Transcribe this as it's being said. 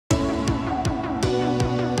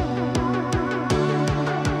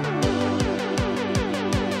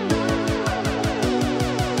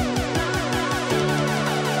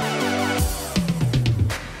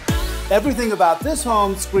Everything about this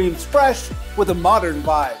home screams fresh with a modern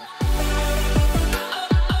vibe.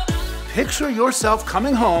 Picture yourself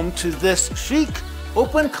coming home to this chic,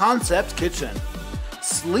 open concept kitchen.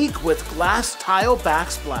 Sleek with glass tile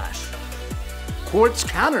backsplash. Quartz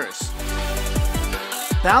counters.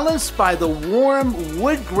 Balanced by the warm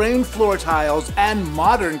wood grain floor tiles and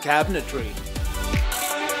modern cabinetry.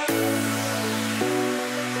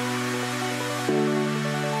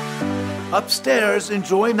 Upstairs,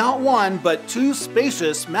 enjoy not one, but two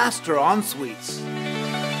spacious master en-suites.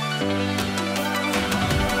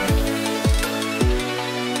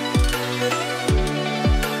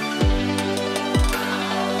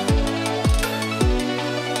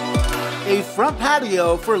 A front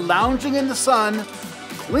patio for lounging in the sun,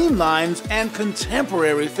 clean lines, and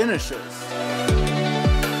contemporary finishes.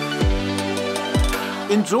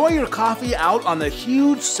 Enjoy your coffee out on the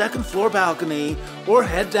huge second floor balcony or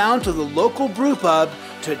head down to the local brew pub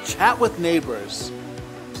to chat with neighbors.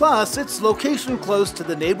 Plus, it's location close to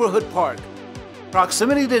the neighborhood park.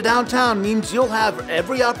 Proximity to downtown means you'll have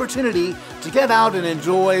every opportunity to get out and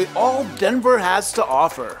enjoy all Denver has to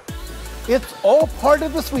offer. It's all part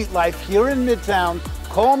of the sweet life here in Midtown.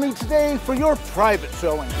 Call me today for your private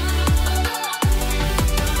showing.